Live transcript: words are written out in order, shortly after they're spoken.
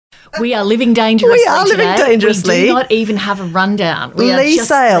We are living dangerously. We are living today. dangerously. We do not even have a rundown. We Lee are just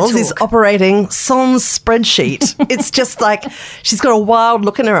Sales the is talk. operating sans spreadsheet. It's just like she's got a wild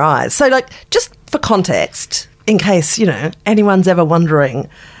look in her eyes. So, like, just for context, in case, you know, anyone's ever wondering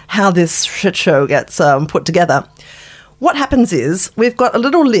how this shit show gets put together, what happens is we've got a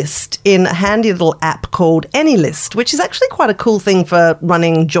little list in a handy little app called AnyList, which is actually quite a cool thing for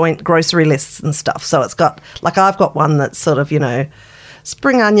running joint grocery lists and stuff. So it's got, like, I've got one that's sort of, you know,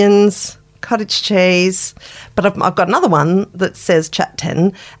 spring onions, cottage cheese, but I've got another one that says Chat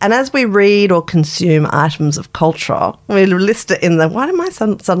 10, and as we read or consume items of culture, we list it in the, why am I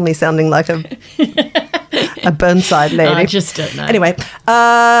suddenly sounding like a Burnside lady? I just don't know. Anyway,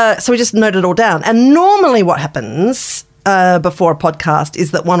 so we just note it all down, and normally what happens before a podcast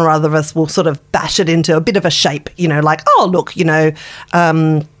is that one or other of us will sort of bash it into a bit of a shape, you know, like, oh, look, you know,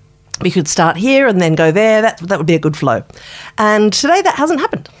 we could start here and then go there. That would be a good flow. And today that hasn't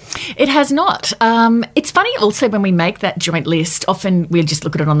happened. It has not. It's funny also when we make that joint list, often we'll just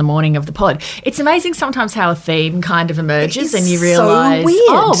look at it on the morning of the pod. It's amazing sometimes how a theme kind of emerges and you realise, so weird.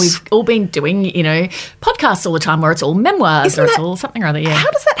 oh, we've all been doing, you know, podcasts all the time where it's all memoirs or it's all something or other, yeah. How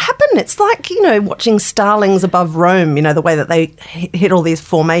does that happen? It's like, you know, watching starlings above Rome, you know, the way that they hit all these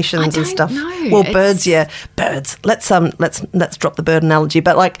formations and stuff. know. Well, birds, yeah. Birds. Let's drop the bird analogy.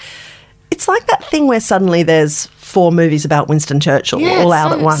 But, like, it's like that thing where suddenly there's 4 movies about Winston Churchill all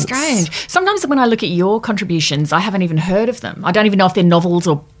out at once. Strange. Sometimes when I look at your contributions, I haven't even heard of them. I don't even know if they're novels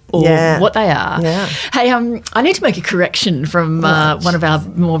or what they are. Yeah. Hey, I need to make a correction from one of our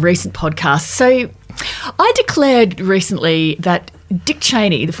more recent podcasts. So I declared recently that Dick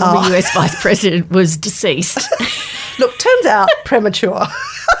Cheney, the former US Vice President, was deceased. Look, turns out premature.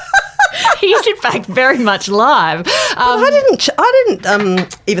 He is, in fact, very much alive. I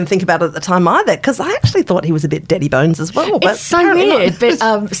didn't even think about it at the time either, because I actually thought he was a bit deady bones as well. But it's so weird.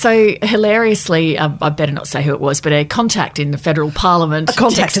 But so hilariously, I better not say who it was, but a contact in the federal parliament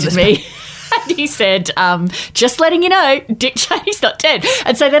texted me. And he said, just letting you know, Dick Cheney's not dead.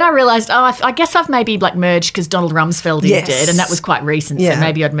 And so then I realised, I guess I've maybe like merged because Donald Rumsfeld is dead, and that was quite recent, so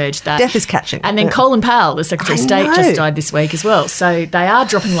maybe I'd merged that. Death is catching. And then Colin Powell, the Secretary of State, just died this week as well. So they are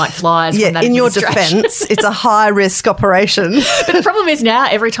dropping like flies from that in your administration. defence, it's a high-risk operation. But the problem is now,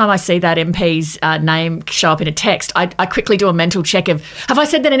 every time I see that MP's name show up in a text, I quickly do a mental check of, have I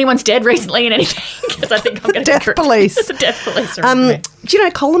said that anyone's dead recently in anything? Because I think I'm going to Death police. The Death police. Do you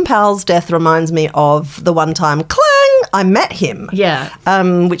know, Colin Powell's death reminds me of the one time, clang, I met him. Yeah.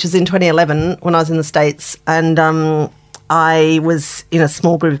 Which was in 2011 when I was in the States, and I was in a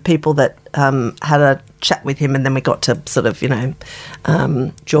small group of people that had a chat with him, and then we got to sort of, you know,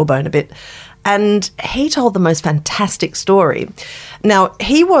 jawbone a bit. And he told the most fantastic story. Now,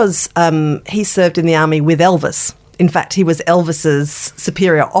 he served in the army with Elvis. In fact, he was Elvis's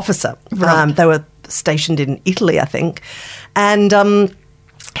superior officer. Right. They were stationed in Italy, I think. And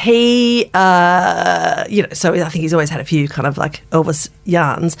he, so I think he's always had a few kind of like Elvis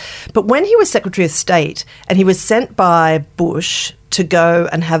yarns. But when he was Secretary of State and he was sent by Bush to go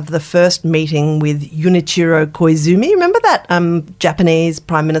and have the first meeting with Junichiro Koizumi, remember that Japanese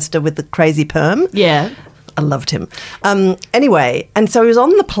Prime Minister with the crazy perm? Yeah. I loved him. Anyway, and so he was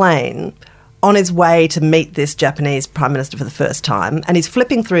on the plane on his way to meet this Japanese Prime Minister for the first time, and he's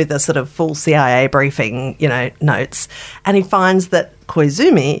flipping through the sort of full CIA briefing, you know, notes, and he finds that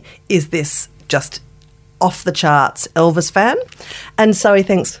Koizumi is this just off-the-charts Elvis fan, and so he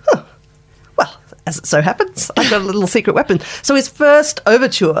thinks, well, as it so happens, I've got a little secret weapon. So his first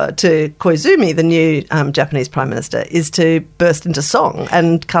overture to Koizumi, the new Japanese Prime Minister, is to burst into song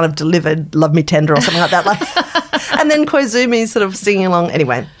and kind of delivered Love Me Tender or something like that. And then Koizumi's sort of singing along.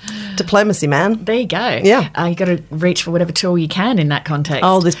 Anyway, diplomacy, man. There you go. Yeah. You got to reach for whatever tool you can in that context.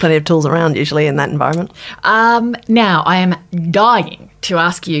 Oh, there's plenty of tools around usually in that environment. Now, I am dying to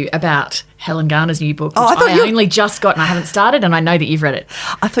ask you about Helen Garner's new book, which I only just got and I haven't started, and I know that you've read it.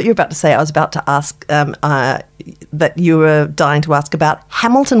 I thought you were about to say, I was about to ask that you were dying to ask about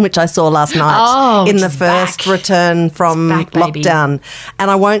Hamilton, which I saw last night in the first return from lockdown.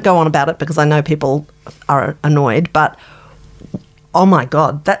 And I won't go on about it because I know people are annoyed, but oh my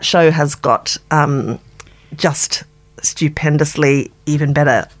God, that show has got just stupendously even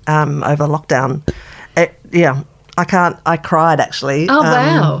better over lockdown. I cried actually. Oh,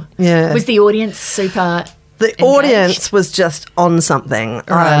 wow. Yeah. Was the audience super The engaged? audience was just on something. Right.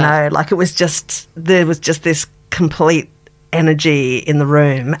 I don't know. Like there was just this complete energy in the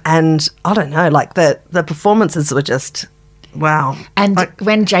room. And I don't know, like the performances were just, wow. And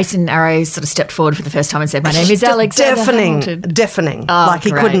when Jason Arrow sort of stepped forward for the first time and said, my name is Alexander Hamilton. Deafening. Oh, like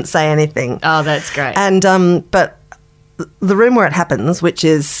he couldn't say anything. Oh, that's great. And but the room where it happens, which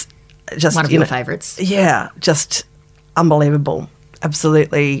is just one of your favourites. Yeah, just unbelievable.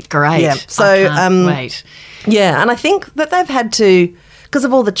 Absolutely great. Yeah. So I can't wait. Yeah, and I think that they've had to, because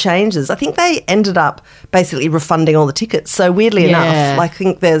of all the changes, I think they ended up basically refunding all the tickets. So weirdly enough, I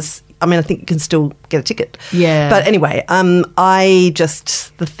think I think you can still get a ticket. Yeah. But anyway, I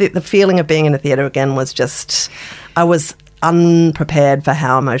just, the feeling of being in a theatre again was just, I was unprepared for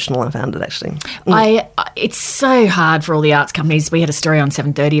how emotional I found it, actually. It's so hard for all the arts companies. We had a story on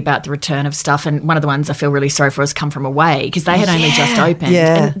 7:30 about the return of stuff, and one of the ones I feel really sorry for has Come From Away, because they had only just opened.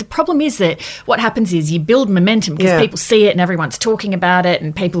 Yeah. And the problem is that what happens is you build momentum because people see it and everyone's talking about it,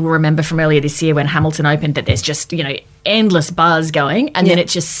 and people will remember from earlier this year when Hamilton opened that there's just, endless buzz going, and then it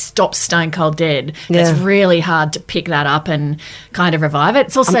just stops stone cold dead. Yeah. It's really hard to pick that up and kind of revive it.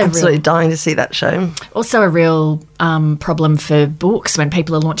 It's also I'm absolutely dying to see that show. Also a real problem for books when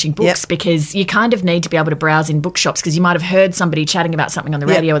people are launching books, because you kind of need to be able to browse in bookshops, because you might have heard somebody chatting about something on the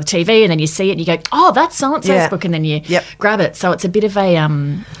radio or the TV, and then you see it and you go, oh, that's so-and-so's book, and then you grab it. So it's a bit of a,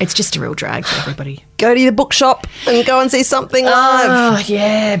 it's just a real drag for everybody. Go to the bookshop and go and see something live. Oh,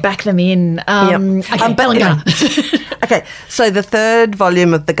 yeah, back them in. Okay, Bell and Garner. Okay, so the third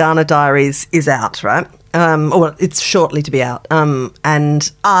volume of the Garner Diaries is out, right? Well, it's shortly to be out.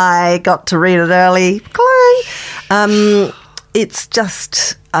 And I got to read it early. Clang! It's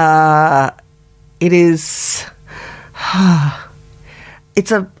just, it is,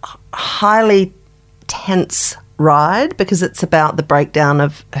 it's a highly tense ride, because it's about the breakdown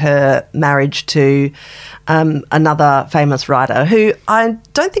of her marriage to another famous writer who I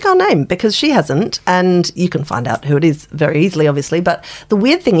don't think I'll name because she hasn't, and you can find out who it is very easily, obviously. But the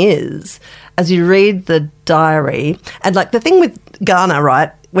weird thing is, as you read the diary, and like the thing with Garner,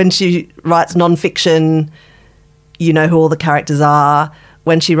 right, when she writes non-fiction, you know who all the characters are.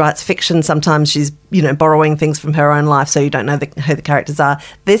 When she writes fiction, sometimes she's, borrowing things from her own life, so you don't know who the characters are.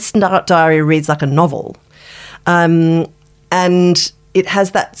 This diary reads like a novel. And it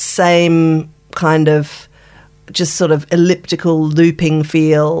has that same kind of just sort of elliptical looping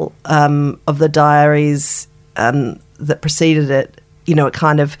feel of the diaries that preceded it. It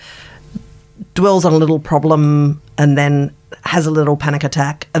kind of dwells on a little problem and then has a little panic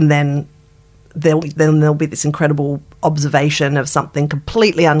attack, and then there'll be this incredible observation of something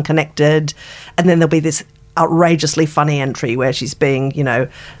completely unconnected, and then there'll be this outrageously funny entry where she's being,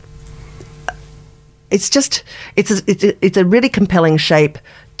 it's a really compelling shape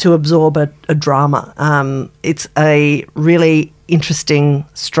to absorb a drama. It's a really interesting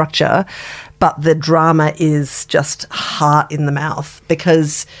structure, but the drama is just heart in the mouth,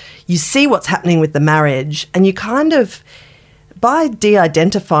 because you see what's happening with the marriage, and you kind of, by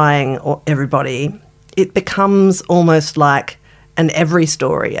de-identifying everybody, it becomes almost like an every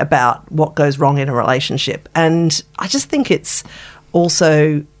story about what goes wrong in a relationship. And I just think it's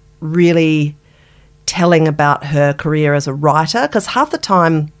also really telling about her career as a writer, because half the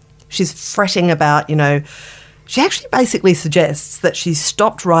time she's fretting about, she actually basically suggests that she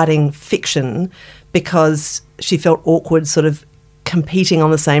stopped writing fiction because she felt awkward sort of competing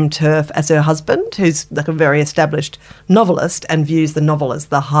on the same turf as her husband, who's like a very established novelist and views the novel as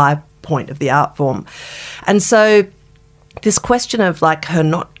the high point of the art form. And so this question of like her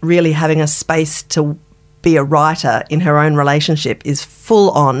not really having a space to be a writer in her own relationship is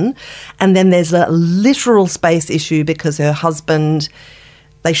full on. And then there's a literal space issue because her husband,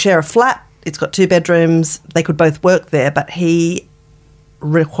 they share a flat, it's got 2 bedrooms, they could both work there, but he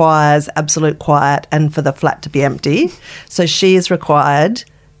requires absolute quiet and for the flat to be empty. So she is required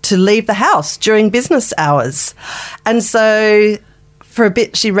to leave the house during business hours. And so for a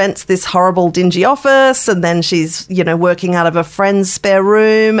bit she rents this horrible dingy office, and then she's, working out of a friend's spare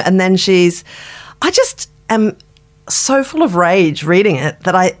room, and then I just am so full of rage reading it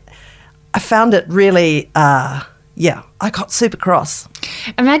that I found it really, I got super cross.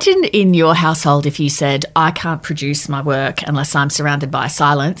 Imagine in your household if you said, I can't produce my work unless I'm surrounded by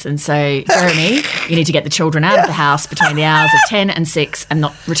silence. And so, Jeremy, you need to get the children out of the house between the hours of 10 and 6 and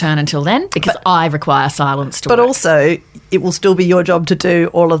not return until then, because I require silence to work. But also, it will still be your job to do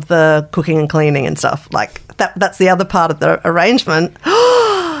all of the cooking and cleaning and stuff. Like, that's the other part of the arrangement.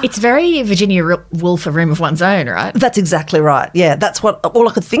 It's very Virginia Woolf, A Room of One's Own, right? That's exactly right. Yeah, that's all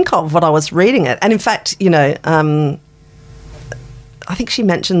I could think of when I was reading it. And in fact, I think she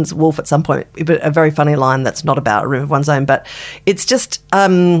mentions Woolf at some point, but a very funny line that's not about A Room of One's Own. But it's just,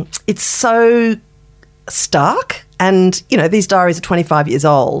 it's so stark. And, these diaries are 25 years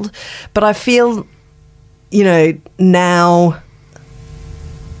old. But I feel, now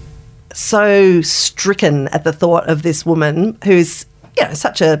so stricken at the thought of this woman who's,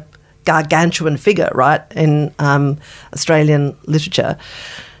 such a gargantuan figure, right, in Australian literature,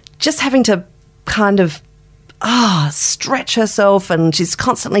 just having to kind of stretch herself, and she's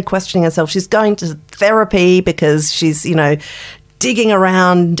constantly questioning herself. She's going to therapy because she's, digging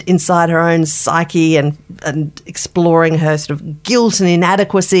around inside her own psyche and exploring her sort of guilt and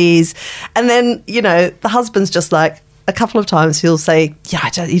inadequacies. And then, the husband's just like, a couple of times he'll say, he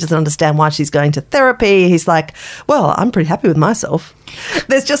doesn't understand why she's going to therapy. He's like, well, I'm pretty happy with myself.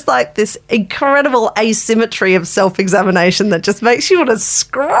 There's just like this incredible asymmetry of self-examination that just makes you want to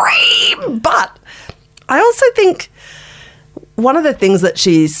scream. But I also think one of the things that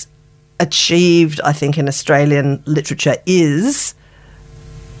she's achieved, I think, in Australian literature is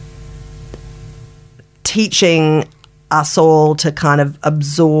teaching us all to kind of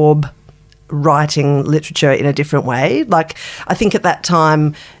absorb writing literature in a different way. Like, I think at that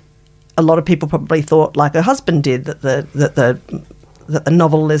time, a lot of people probably thought, like her husband did, that the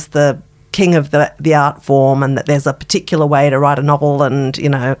novel is the king of the art form, and that there's a particular way to write a novel, and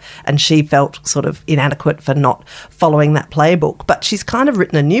she felt sort of inadequate for not following that playbook. But she's kind of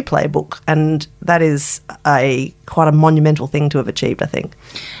written a new playbook, and that is quite a monumental thing to have achieved, I think.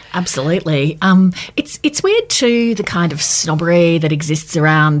 Absolutely. It's weird too, the kind of snobbery that exists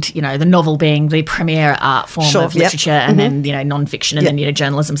around, the novel being the premier art form of literature, and then, non-fiction, and then,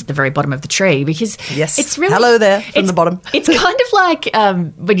 journalism's at the very bottom of the tree, because it's really... Hello there from the bottom. It's kind of like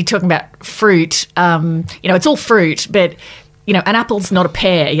when you're talking about fruit, it's all fruit, but... an apple's not a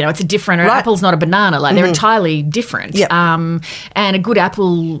pear, it's a different, or an apple's not a banana. Like, they're entirely different. Yep. And a good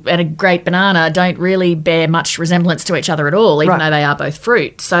apple and a great banana don't really bear much resemblance to each other at all, even though they are both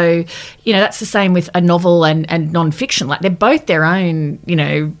fruit. So, that's the same with a novel and non-fiction. Like, they're both their own,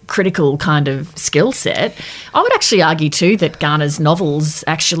 critical kind of skill set. I would actually argue, too, that Garner's novels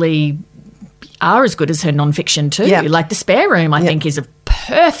actually are as good as her non-fiction, too. Yep. Like, The Spare Room, I think, is a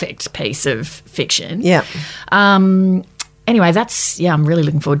perfect piece of fiction. Yeah. Anyway, I'm really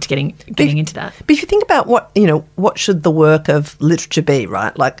looking forward to getting into that. But if you think about what should the work of literature be,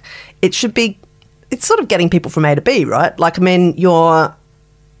 right? Like, it's sort of getting people from A to B, right? Like, I mean, your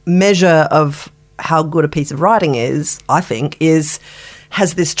measure of how good a piece of writing is, I think,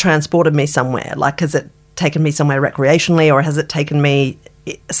 has this transported me somewhere? Like, has it taken me somewhere recreationally, or has it taken me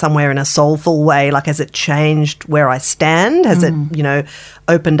somewhere in a soulful way? Like, has it changed where I stand? Has it,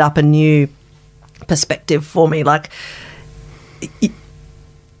 opened up a new perspective for me? Like,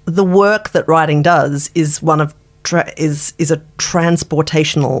 the work that writing does is is a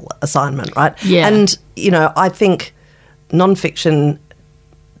transportational assignment, right? Yeah. And I think nonfiction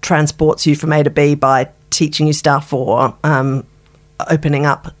transports you from A to B by teaching you stuff, or opening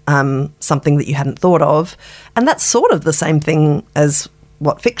up something that you hadn't thought of, and that's sort of the same thing as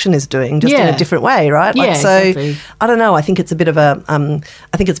what fiction is doing, just in a different way, right? Like, exactly. I don't know. I think it's a bit of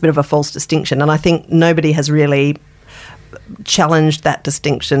a false distinction, and I think nobody has really challenged that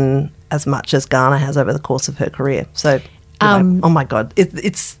distinction as much as Garner has over the course of her career. So, oh my God,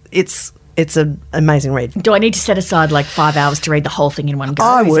 it's an amazing read. Do I need to set aside like 5 hours to read the whole thing in one go?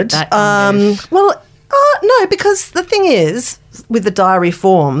 I would. No, because the thing is, with the diary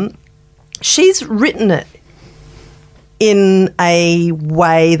form, she's written it in a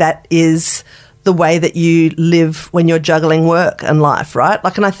way that is the way that you live when you're juggling work and life, right?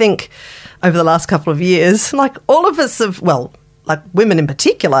 Like, and I think over the last couple of years, like, all of us like women in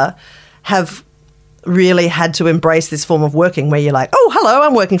particular, have really had to embrace this form of working where you're like, oh, hello,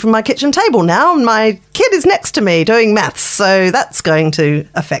 I'm working from my kitchen table now, and my kid is next to me doing maths, so that's going to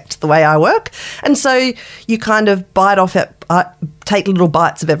affect the way I work. And so you kind of bite off it, take little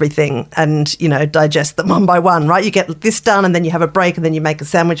bites of everything and, digest them one by one, right? You get this done, and then you have a break, and then you make a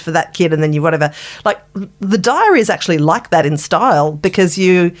sandwich for that kid, and then you whatever. Like, the diary is actually like that in style, because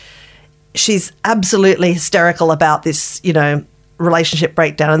she's absolutely hysterical about this, relationship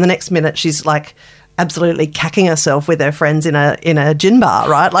breakdown, and the next minute she's like absolutely cacking herself with her friends in a gin bar,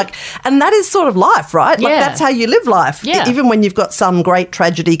 right? Like, and that is sort of life, right? Like, that's how you live life. Yeah. Even when you've got some great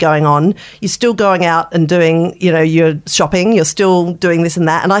tragedy going on, you're still going out and doing, your shopping, you're still doing this and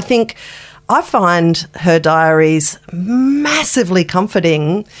that. And I find her diaries massively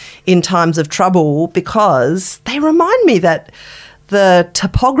comforting in times of trouble, because they remind me that the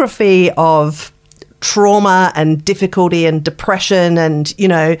topography of trauma and difficulty and depression, and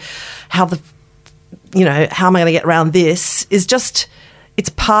how am I going to get around this, is just, it's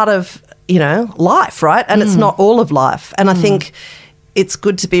part of life, right? And it's not all of life. And I think it's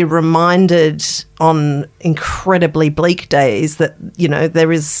good to be reminded on incredibly bleak days that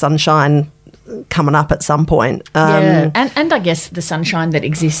there is sunshine coming up at some point. And I guess the sunshine that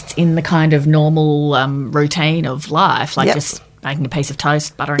exists in the kind of normal routine of life, like just making a piece of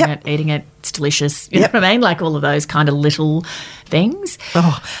toast, buttering Yep. it, eating it. It's delicious. You Yep. know what I mean? Like all of those kind of little things.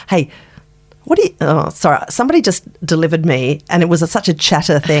 Oh, hey, what do you... Oh, sorry. Somebody just delivered me, and it was such a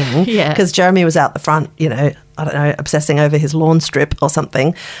chatter thing. Yeah. Because Jeremy was out the front, you know, I don't know, obsessing over his lawn strip or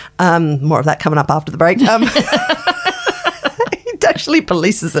something. More of that coming up after the break. He actually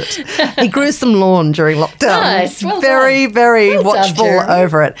polices it. He grew some lawn during lockdown. Nice. Well very, done. very Well done, watchful Jeremy.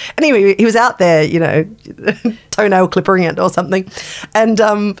 over it. Anyway, he was out there, you know, toenail clippering it or something. And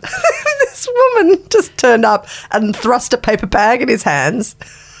this woman just turned up and thrust a paper bag in his hands.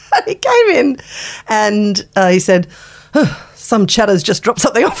 And he came in and he said, oh, some chatter's just dropped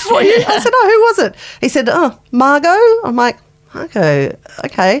something off for you. I said, oh, who was it? He said, oh, Margot. I'm like,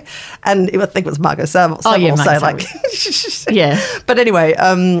 okay. And I think it was Margot Saville. Oh, yeah, so Margot like, Yeah. But anyway,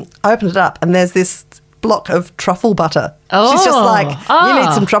 I opened it up and there's this block of truffle butter. She's just like, you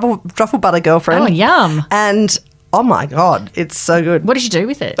need some truffle butter, girlfriend. Oh, yum. And oh my God, it's so good. What did you do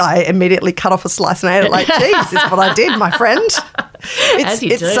with it? I immediately cut off a slice and ate it like cheese. Is what I did, my friend. As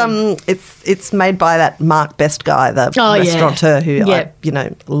you do. It's made by that Mark Best guy, the restaurateur who I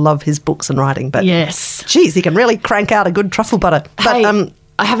love his books and writing. But yes, geez, he can really crank out a good truffle butter. But hey,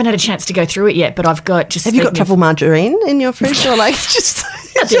 I haven't had a chance to go through it yet, but I've got just. Have you got truffle margarine in your fridge or like just?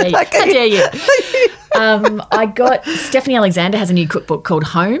 How dare you? How dare you? I got Stephanie Alexander has a new cookbook called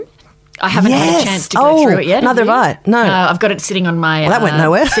Home. I haven't had a chance to go through it yet. Neither have I. No. I've got it sitting on my... that went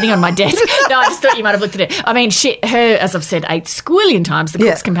nowhere. Sitting on my desk. No, I just thought you might have looked at it. I mean, her, as I've said 8 squillion times, The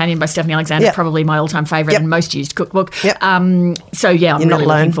Cook's Companion by Stephanie Alexander, probably my all-time favourite and most used cookbook. Yep. So, yeah, I'm You're really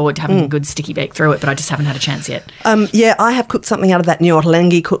looking forward to having a good sticky beak through it, but I just haven't had a chance yet. I have cooked something out of that new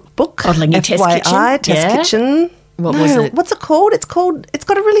Ottolenghi cookbook. Ottolenghi Test Kitchen. Test Kitchen. What was it? What's it called? It's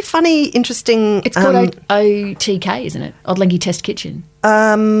got a really funny, interesting... It's called OTK, isn't it? Ottolenghi Test Kitchen.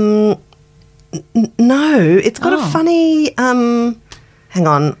 No, it's got a funny... hang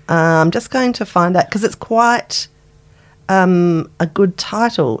on. I'm just going to find out because it's quite a good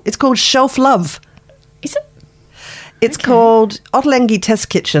title. It's called Shelf Love. Is it? It's called Ottolenghi Test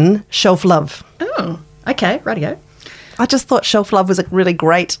Kitchen, Shelf Love. Oh, okay. Rightio. I just thought Shelf Love was a really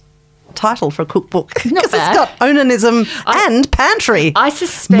great title for a cookbook Not because it's bad. got onanism and pantry. I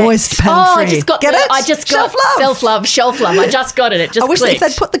suspect Moist pantry. I just got Get the, it? I just got Shelf love. self-love, shelf love. I just got it. It just I wish clicked.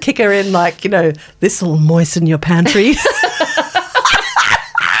 they'd put the kicker in, like, you know, this will moisten your pantry.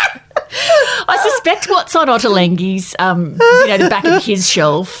 I suspect what's on Ottolenghi's, the back of his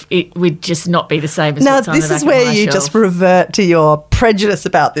shelf, it would just not be the same as Now, what's on the this back is of where my you shelf. just revert to your prejudice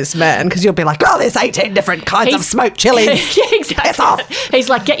about this man because you'll be like, oh, there's 18 different kinds of smoked chilies. Yeah, exactly. Piss off. He's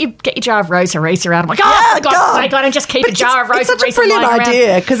like, get your jar of Rose Harissa out. I'm like, oh, for God's sake, I don't just keep a jar of Rose Harissa. It's such a brilliant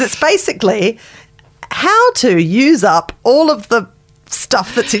idea because it's basically how to use up all of the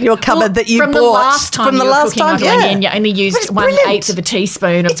stuff that's in your cupboard that you from bought the last time from the you were last cooking time. Ottolenghi, you only used It's 1/8 of a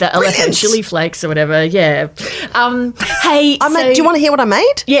teaspoon of the brilliant. Aleppo chili flakes or whatever. Yeah. Hey, do you want to hear what I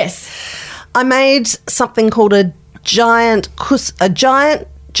made? Yes. I made something called a giant couscous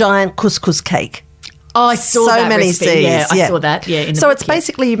cake. Oh, I saw So that many recipe. C's. Yeah, I saw that. Yeah. In the So book, it's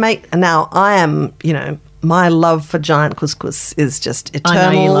basically you make. Now I am, my love for giant couscous is just I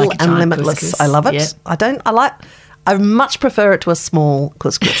know you eternal like a and giant limitless. couscous. I love it. Yeah. I much prefer it to a small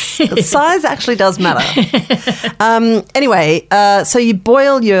couscous. The size actually does matter. Anyway, so you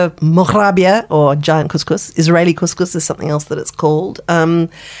boil your mohrabia or giant couscous. Israeli couscous is something else that it's called.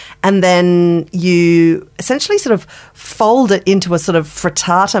 And then you essentially sort of fold it into a sort of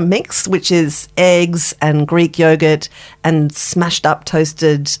frittata mix, which is eggs and Greek yogurt and smashed up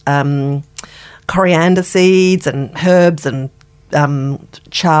toasted coriander seeds and herbs and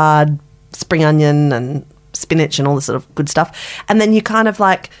charred spring onion and spinach and all this sort of good stuff. And then you kind of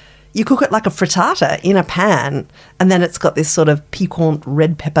you cook it like a frittata in a pan, and then it's got this sort of piquant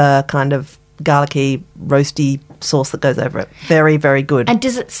red pepper kind of garlicky, roasty sauce that goes over it. Very, very good. And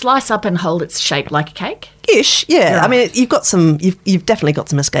does it slice up and hold its shape like a cake? Ish, yeah. Right. I mean, you've definitely got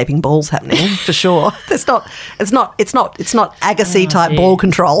some escaping balls happening for sure. It's not Agassi type ball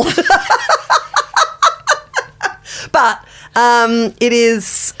control. But it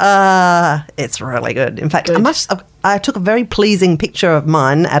is. It's really good. In fact, I took a very pleasing picture of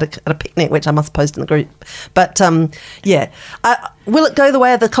mine at a picnic, which I must post in the group. But will it go the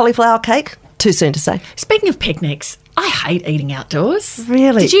way of the cauliflower cake? Too soon to say. Speaking of picnics, I hate eating outdoors.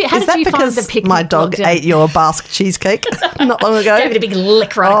 Really? How is did that you because find the picnic? my dog ate your Basque cheesecake not long ago? Gave it a big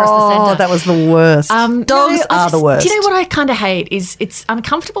lick right across the centre. Oh, that was the worst. Dogs are the worst. Do you know what I kind of hate is it's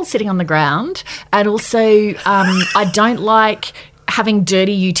uncomfortable sitting on the ground, and also I don't like having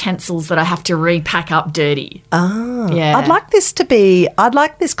dirty utensils that I have to repack up dirty. Ah, yeah. I'd like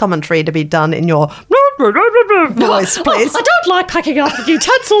this commentary to be done in your voice, please. I don't like packing up the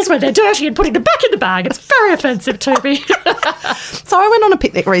utensils when they're dirty and putting them back in the bag. It's very offensive to me. So I went on a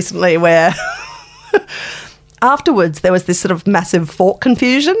picnic recently where afterwards there was this sort of massive fork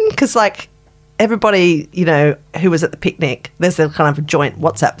confusion because, like, everybody, you know, who was at the picnic, there's a kind of a joint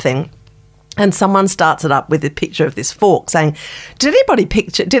WhatsApp thing. And someone starts it up with a picture of this fork saying, did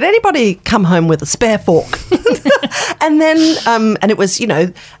anybody come home with a spare fork? And then, and it was, you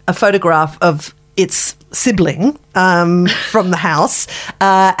know, a photograph of its sibling from the house.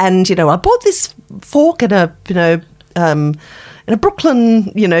 And, you know, I bought this fork in a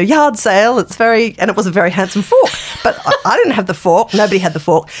Brooklyn, you know, yard sale. And it was a very handsome fork. But I didn't have the fork. Nobody had the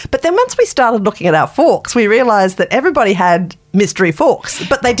fork. But then once we started looking at our forks, we realised that everybody had mystery forks,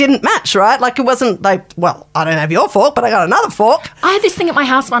 but they didn't match, right? Like, it wasn't like, well, I don't have your fork, but I got another fork. I had this thing at my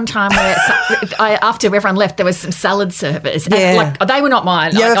house one time where after everyone left, there was some salad servers. Yeah. And, like, they were not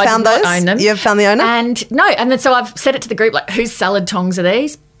mine. You ever found those? Own them. You ever found the owner? And no. And then so I've said it to the group, like, whose salad tongs are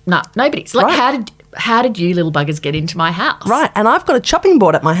these? No, nobody's. Like, right. How did you little buggers get into my house? Right, and I've got a chopping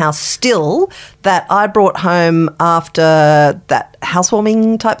board at my house still that I brought home after that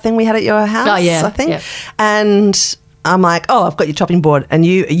housewarming type thing we had at your house, I think. Yeah. And I'm like, oh, I've got your chopping board. And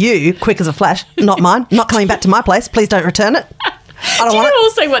you, quick as a flash, not mine, not coming back to my place. Please don't return it. I don't want it.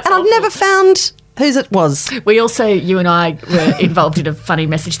 Also what's and awful? I've never found whose it was. You and I were involved in a funny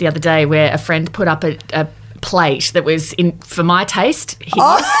message the other day where a friend put up a plate that was, for my taste,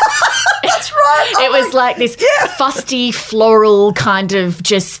 That's right. It was like this fusty floral kind of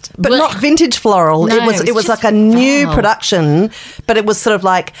just... But not vintage floral. No, it was like a new production, but it was sort of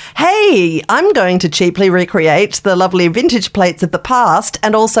like, hey, I'm going to cheaply recreate the lovely vintage plates of the past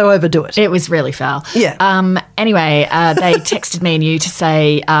and also overdo it. It was really foul. Yeah. Anyway, they texted me and you to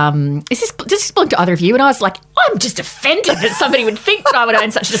say, does this belong to either of you? And I was like, I'm just offended that somebody would think that I would own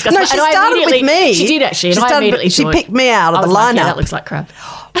such a disgusting... No, she started with me. She did, actually. She picked me out of the lineup. Yeah, that looks like crap.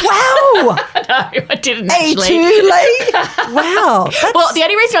 Wow. No, I didn't actually. A2, Wow. Well, the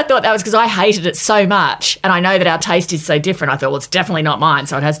only reason I thought that was because I hated it so much, and I know that our taste is so different. I thought, well, it's definitely not mine,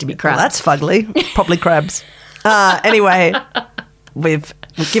 so it has to be crap. Well, that's fugly. Probably crabs. Anyway, we've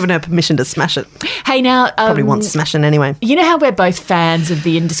given her permission to smash it. Hey, now... Probably wants smashing anyway. You know how we're both fans of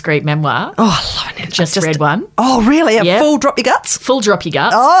the Indiscreet memoir? Oh, I love it. Just read one. Oh, really? Full drop your guts? Full drop your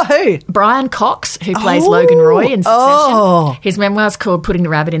guts. Oh, who? Brian Cox, who plays Logan Roy in Succession. Oh. His memoir's called Putting the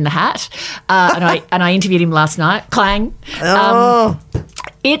Rabbit in the Hat. And I interviewed him last night. Clang.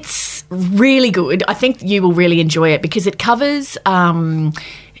 It's really good. I think you will really enjoy it because it covers...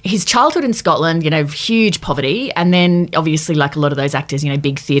 his childhood in Scotland, you know, huge poverty, and then obviously, like a lot of those actors, you know,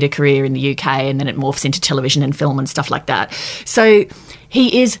 big theatre career in the UK, and then it morphs into television and film and stuff like that. So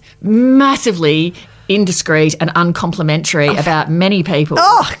he is massively indiscreet and uncomplimentary about many people.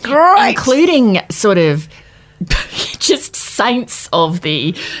 Oh, great. Including sort of just saints of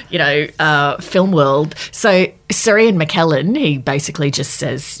the, you know, film world. So Sir Ian McKellen, he basically just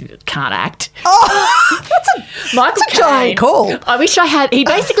says, can't act. Oh, that's a giant call. I wish I had. He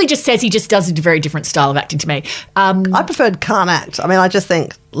basically just says he just does a very different style of acting to me. I preferred can't act. I mean, I just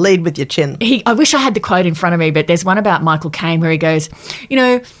think lead with your chin. I wish I had the quote in front of me, but there's one about Michael Caine where he goes, you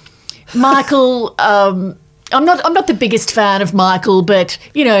know, Michael... I'm not the biggest fan of Michael, but,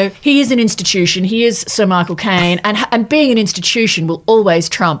 you know, he is an institution. He is Sir Michael Caine, and being an institution will always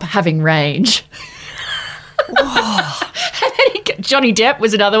trump having range. And then Johnny Depp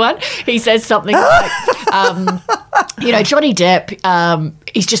was another one. He says something like, you know, Johnny Depp,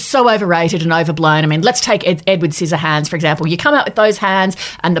 he's just so overrated and overblown. I mean, let's take Edward Scissorhands, for example. You come out with those hands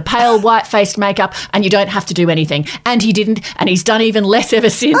and the pale white-faced makeup and you don't have to do anything. And he didn't, and he's done even less ever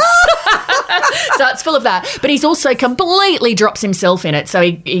since. So it's full of that. But he's also completely drops himself in it. So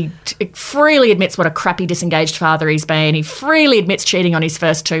he freely admits what a crappy disengaged father he's been. He freely admits cheating on his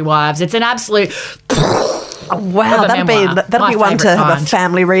first two wives. It's an absolute... Wow, that'd be one to have a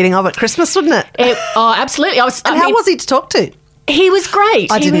family reading of at Christmas, wouldn't it? Absolutely. How was he to talk to? He was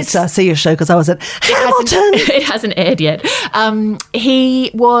great. I didn't see your show because I was at Hamilton. It hasn't aired yet.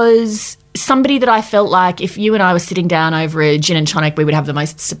 He was somebody that I felt like if you and I were sitting down over a gin and tonic, we would have the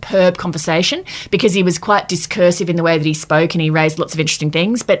most superb conversation because he was quite discursive in the way that he spoke and he raised lots of interesting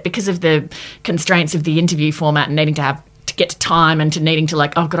things. But because of the constraints of the interview format and needing to get to time and to needing to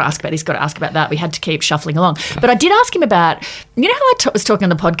like, oh, I've got to ask about this, got to ask about that, we had to keep shuffling along. But I did ask him about, you know how I was talking on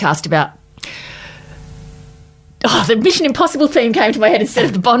the podcast about, the Mission Impossible theme came to my head instead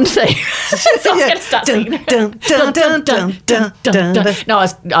of the Bond theme. So I was going to start singing. No,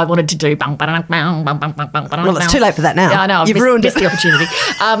 I wanted to do bang, bang, bang, bang, bang, bang, bang. Well, it's too late for that now. Yeah, I know. You've ruined the opportunity.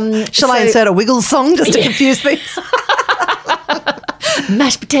 Shall I insert a Wiggles song just to confuse things?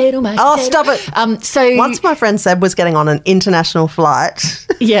 Mashed potato. Oh, stop it. So once my friend Seb was getting on an international flight.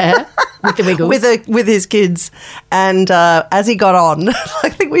 Yeah, with the Wiggles. with his kids. And as he got on, I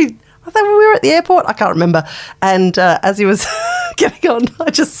think we were at the airport. I can't remember. And as he was getting on,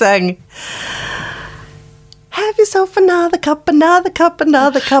 I just sang, have yourself another cup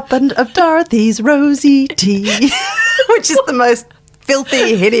of Dorothy's rosy tea, which is the most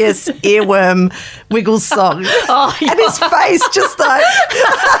filthy, hideous earworm Wiggles song. Oh, and his face just like, because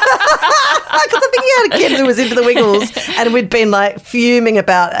I think he had a kid who was into the Wiggles, and we'd been like fuming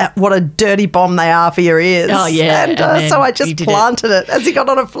about what a dirty bomb they are for your ears. Oh, yeah. And so I just planted it as he got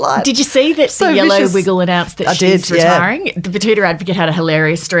on a flight. Did you see that the yellow vicious. Wiggle announced that she's retiring? Yeah. The Batuta Advocate had a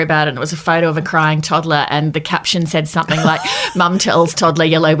hilarious story about it, and it was a photo of a crying toddler, and the caption said something like, Mum tells toddler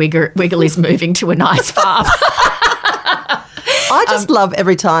yellow wiggle is moving to a nice farm. I just love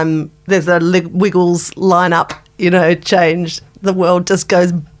every time there's a Wiggles lineup, change. The world just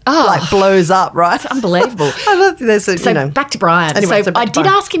goes blows up, right? It's unbelievable. I love there's back to Brian. Anyway, I did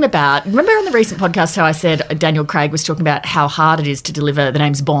ask him about. Remember on the recent podcast how I said Daniel Craig was talking about how hard it is to deliver the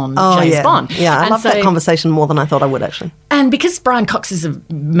name's Bond, James Bond. Yeah, I love that conversation more than I thought I would actually. And because Brian Cox is a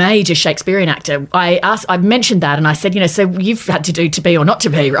major Shakespearean actor, I mentioned that, and I said, so you've had to do To Be or Not to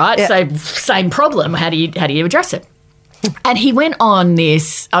Be, right? Yeah. So same problem. How do you address it? And he went on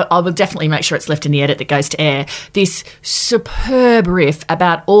this, I will definitely make sure it's left in the edit that goes to air, this superb riff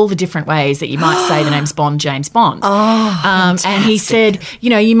about all the different ways that you might say the name's Bond, James Bond. And he said,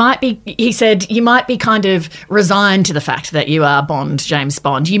 you might be kind of resigned to the fact that you are Bond, James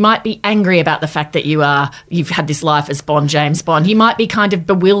Bond. You might be angry about the fact that you've had this life as Bond, James Bond. You might be kind of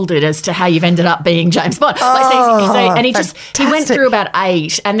bewildered as to how you've ended up being James Bond. And he went through about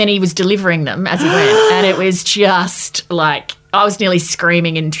 8 and then he was delivering them as he went. And it was just like, I was nearly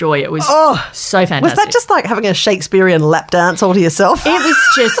screaming in joy. It was so fantastic. Was that just like having a Shakespearean lap dance all to yourself? It was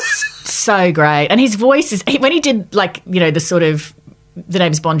just so great. And his voice is, when he did the sort of, the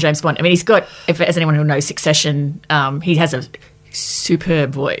name's Bond, James Bond. I mean, he's got, as anyone who knows Succession, he has a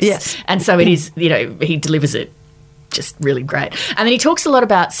superb voice. Yes. And so it is, he delivers it just really great. And then he talks a lot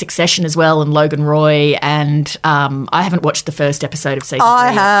about Succession as well and Logan Roy, and I haven't watched the first episode of season 3.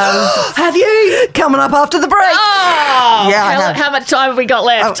 I have. Have you? Coming up after the break. Oh, yeah. How much time have we got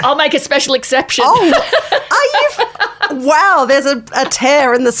left? I'll make a special exception. Wow, there's a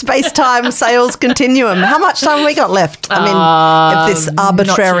tear in the space-time sales continuum. How much time have we got left? I mean, if this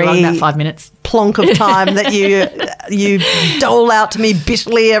arbitrary not too long, about 5 minutes. Plonk of time that you dole out to me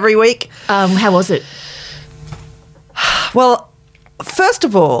bitterly every week. How was it? Well, first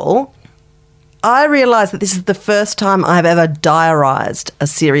of all, I realised that this is the first time I've ever diarised a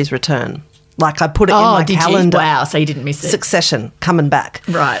series return. Like I put it in my calendar. Wow, so you didn't miss it. Succession, coming back.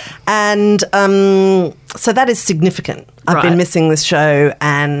 Right. And so that is significant. I've been missing this show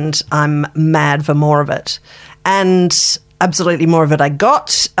and I'm mad for more of it. And absolutely more of it I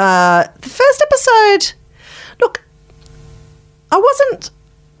got. The first episode, look, I wasn't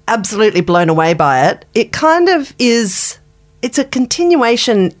absolutely blown away by it. It kind of is, it's a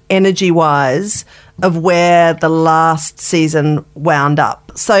continuation energy-wise of where the last season wound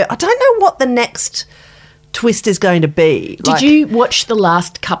up. So I don't know what the next twist is going to be. Did you watch the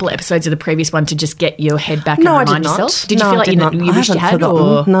last couple of episodes of the previous one to just get your head back and remind yourself? Did you feel like you wished you had?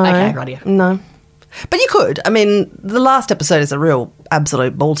 No. Okay, right, yeah. No. But you could. I mean, the last episode is a real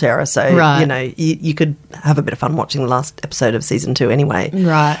absolute ball terror. So, you could have a bit of fun watching the last episode of season 2 anyway.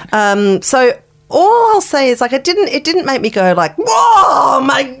 Right. So all I'll say is like it didn't make me go like, whoa,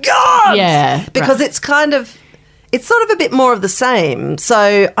 my God. Yeah. Because it's sort of a bit more of the same.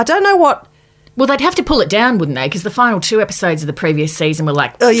 So I don't know what. Well, they'd have to pull it down, wouldn't they? Because the final 2 episodes of the previous season were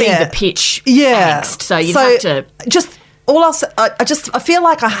like fever pitch angst. So you'd have to just. All I'll say, I feel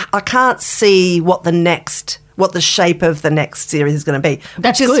like I can't see what the shape of the next series is going to be.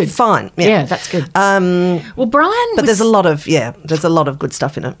 That's which is good. Fine. Yeah, that's good. Well, Brian, but there's a lot of good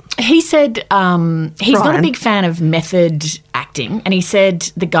stuff in it. He said he's not a big fan of method acting, and he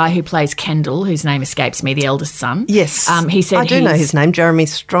said the guy who plays Kendall, whose name escapes me, the eldest son. Yes, he said I do know his name, Jeremy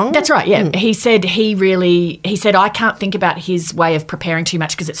Strong. That's right. Yeah, he said he said I can't think about his way of preparing too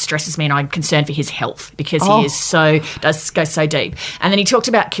much because it stresses me, and I'm concerned for his health because he does go so deep. And then he talked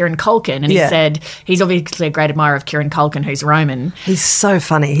about Kieran Culkin, and he said he's obviously a great admirer of Kieran Culkin, who's Roman. He's so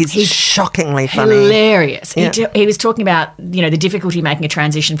funny. He's shockingly funny. Hilarious. Yeah. He was talking about, the difficulty making a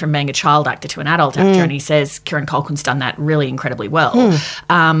transition from being a child actor to an adult actor, and he says Kieran Culkin's done that really incredibly well.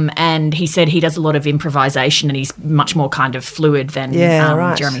 And he said he does a lot of improvisation and he's much more kind of fluid than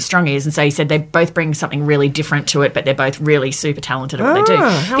Jeremy Strong is. And so he said they both bring something really different to it, but they're both really super talented at what they do.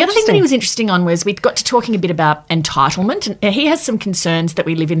 The other thing that he was interesting on was we got to talking a bit about entitlement, and he has some concerns that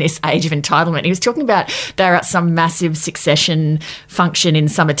we live in this age of entitlement. He was talking about they're at some massive succession function in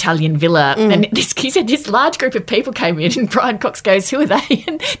some Italian villa, and he said this large group of people came in, and Brian Cox goes, "Who are they?"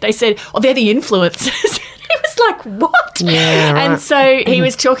 And they said, "Oh, they're the influencers." He was like, what? Yeah, right. And so he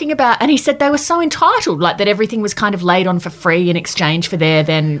was talking about, and he said they were so entitled, like that everything was kind of laid on for free in exchange for their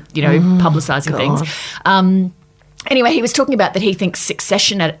then, publicising things. Anyway, he was talking about that he thinks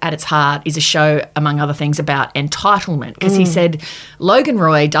Succession at its heart is a show, among other things, about entitlement. Because he said Logan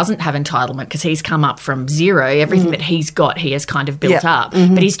Roy doesn't have entitlement because he's come up from zero. Everything that he's got, he has kind of built up.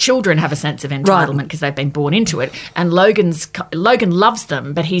 But his children have a sense of entitlement because they've been born into it. And Logan loves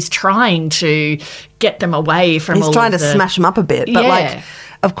them, but he's trying to get them away from He's trying to smash them up a bit. But,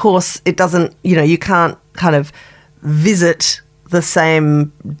 of course, it doesn't, you can't kind of visit the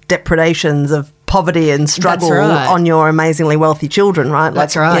same depredations of poverty and struggle on your amazingly wealthy children, right?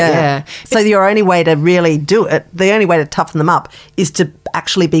 That's right, yeah. So your only way to really do it, the only way to toughen them up is to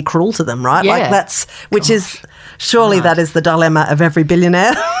actually be cruel to them, right? Yeah. Surely that is the dilemma of every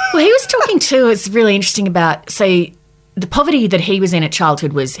billionaire. Well, he was talking too, it's really interesting about, the poverty that he was in at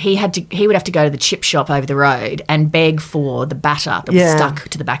childhood was he would have to go to the chip shop over the road and beg for the batter that was stuck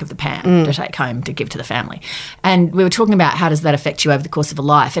to the back of the pan to take home to give to the family. And we were talking about how does that affect you over the course of a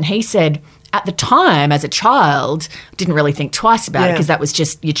life. And he said at the time, as a child, didn't really think twice about it because that was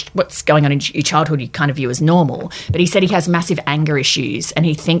just what's going on in your childhood you kind of view as normal. But he said he has massive anger issues and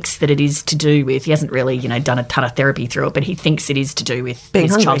he thinks that it is to do with, he hasn't really, done a ton of therapy through it, but he thinks it is to do with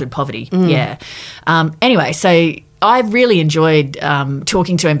his childhood poverty. Yeah. Anyway, so I really enjoyed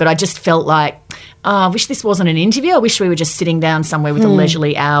talking to him, but I just felt like, I wish this wasn't an interview. I wish we were just sitting down somewhere with a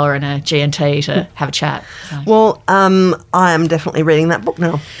leisurely hour and a G&T to have a chat. So. Well, I am definitely reading that book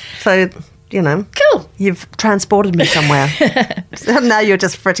now. So, cool. You've transported me somewhere. Now you're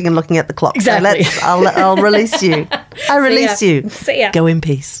just fretting and looking at the clock. Exactly. So I'll release you. I release you. See ya. Go in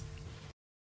peace.